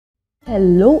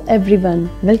Hello everyone,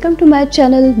 welcome to my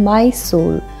channel My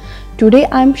Soul. Today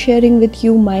I am sharing with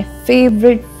you my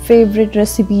favorite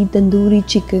recipe tandoori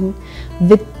chicken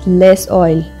with less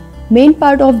oil. Main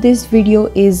part of this video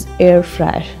is air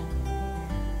fryer.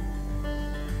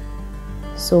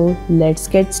 So let's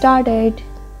get started.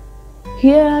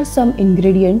 Here are some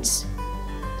ingredients.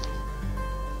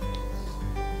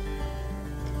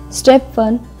 Step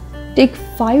 1. Take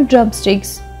 5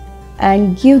 drumsticks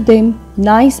and give them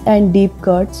nice and deep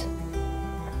cuts.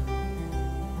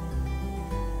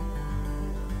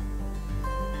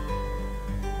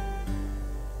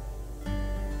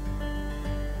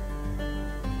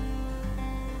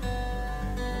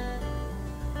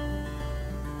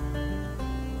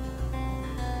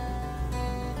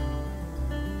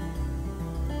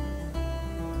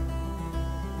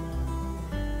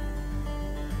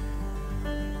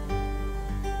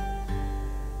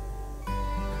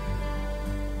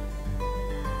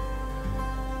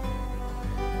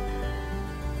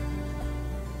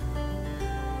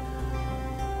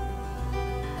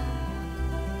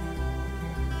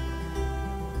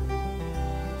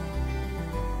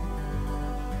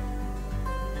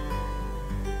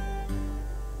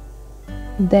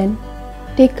 Then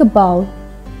take a bowl,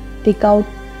 take out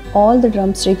all the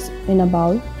drumsticks in a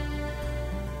bowl.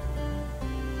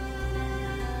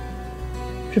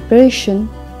 Preparation: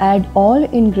 add all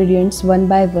ingredients one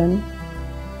by one.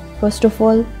 First of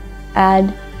all,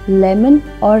 add lemon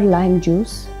or lime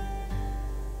juice.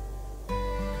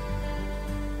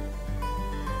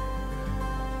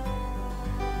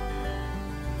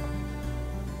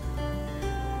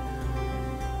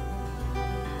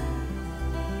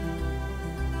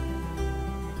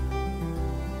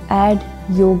 Add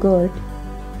yogurt.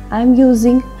 I am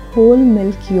using whole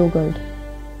milk yogurt.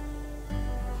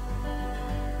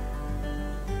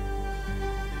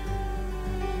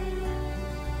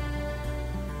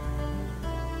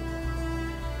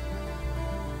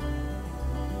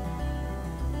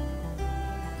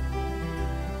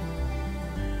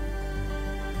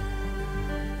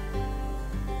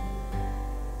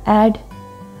 Add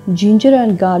ginger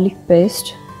and garlic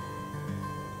paste.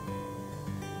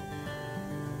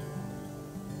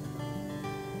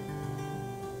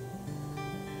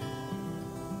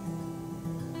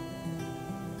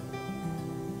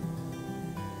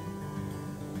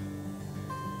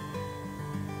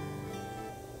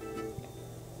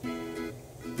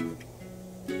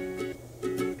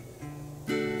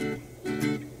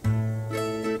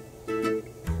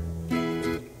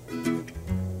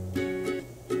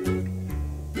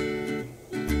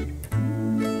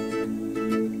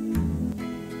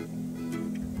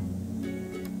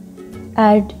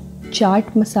 Add chaat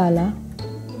masala.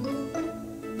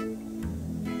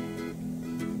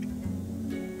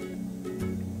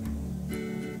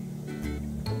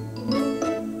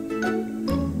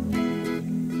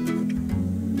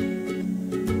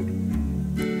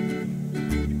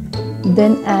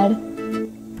 Then add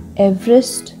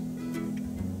Everest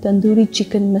tandoori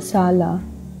chicken masala.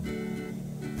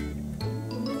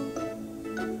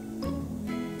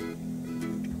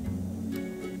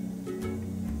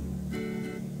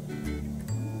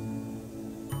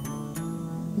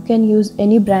 You can use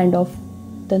any brand of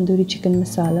tandoori chicken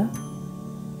masala.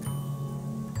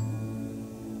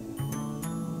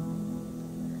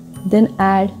 Then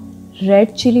add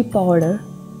red chili powder.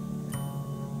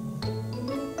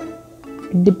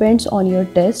 It depends on your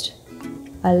taste.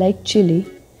 I like chili.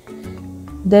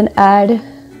 Then add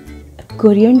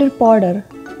coriander powder.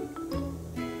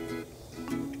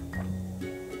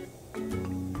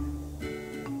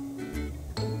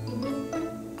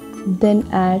 Then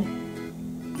add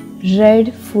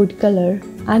red food color.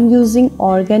 I'm using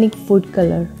organic food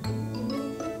color.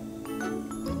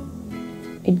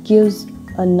 It gives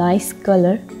a nice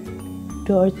color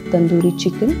to our tandoori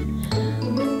chicken.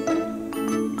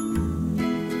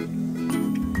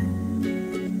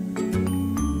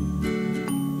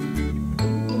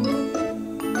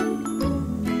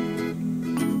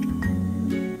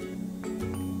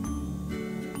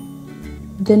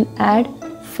 Then add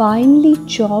finely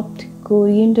chopped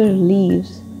coriander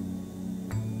leaves.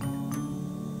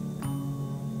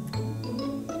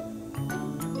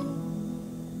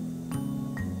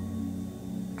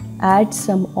 Add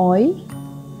some oil.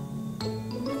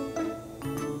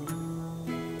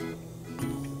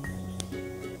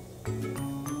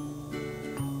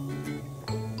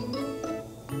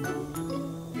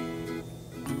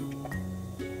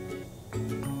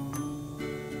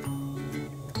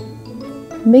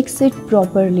 Mix it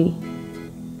properly.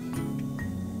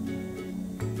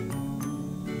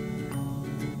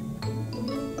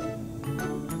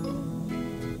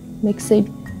 Mix it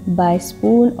by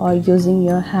spoon or using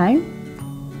your hand.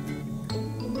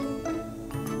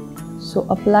 So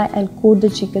apply and coat the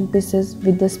chicken pieces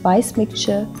with the spice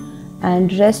mixture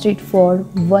and rest it for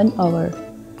 1 hour.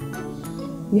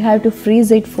 You have to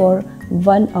freeze it for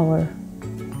 1 hour.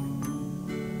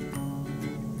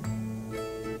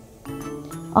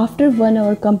 After 1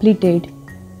 hour completed,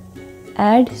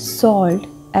 add salt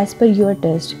as per your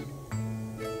taste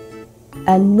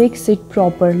and mix it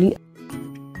properly.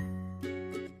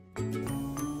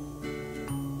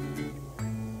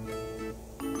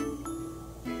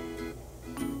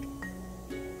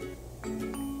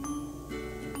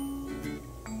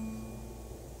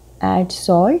 Add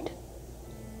salt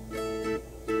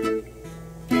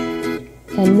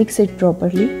and mix it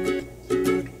properly.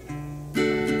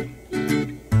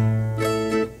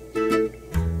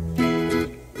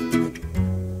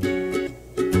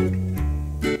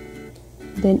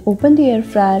 Then open the air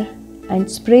fryer and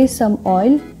spray some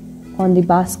oil on the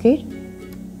basket.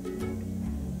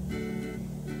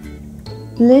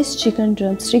 Place chicken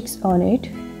drumsticks on it.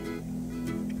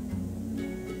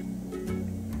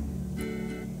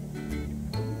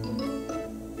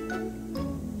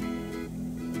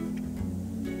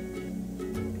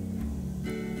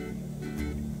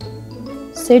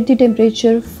 Set the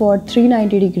temperature for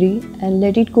 390 degrees and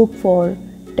let it cook for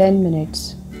 10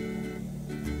 minutes.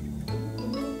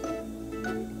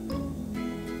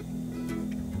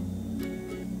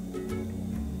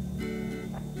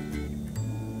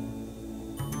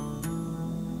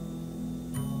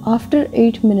 After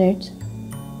 8 minutes,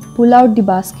 pull out the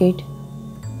basket,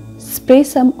 spray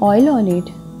some oil on it.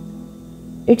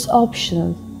 It's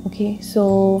optional, okay?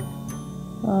 So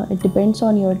it depends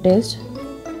on your taste.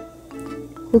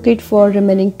 Cook it for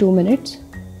remaining 2 minutes.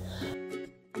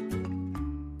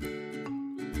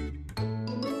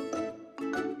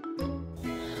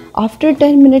 After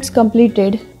 10 minutes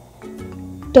completed,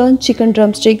 turn chicken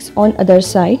drumsticks on other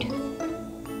side.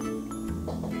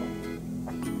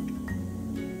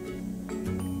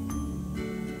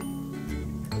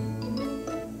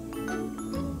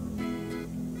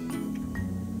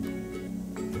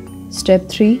 Step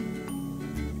 3.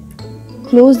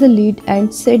 Close the lid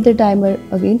and set the timer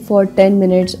again for 10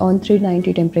 minutes on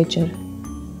 390 temperature.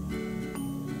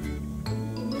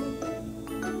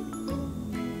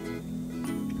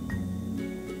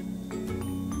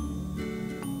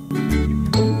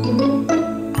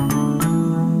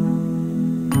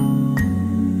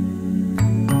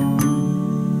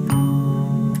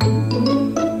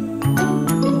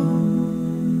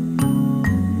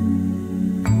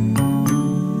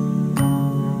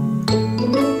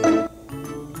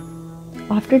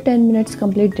 After 10 minutes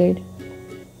completed,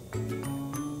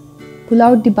 pull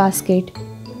out the basket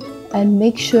and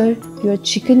make sure your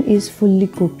chicken is fully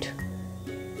cooked.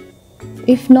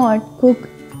 If not, cook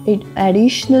it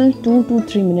additional 2 to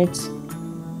 3 minutes.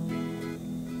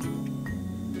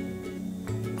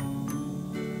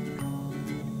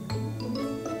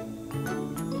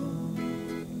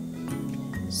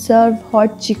 Serve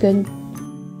hot chicken.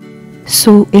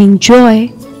 So enjoy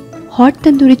hot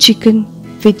tandoori chicken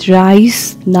with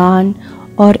rice, naan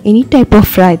or any type of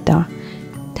raita.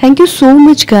 Thank you so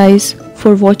much guys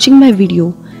for watching my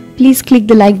video. Please click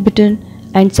the like button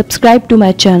and subscribe to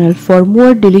my channel for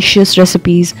more delicious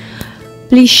recipes.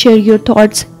 Please share your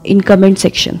thoughts in comment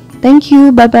section. Thank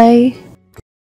you. Bye bye.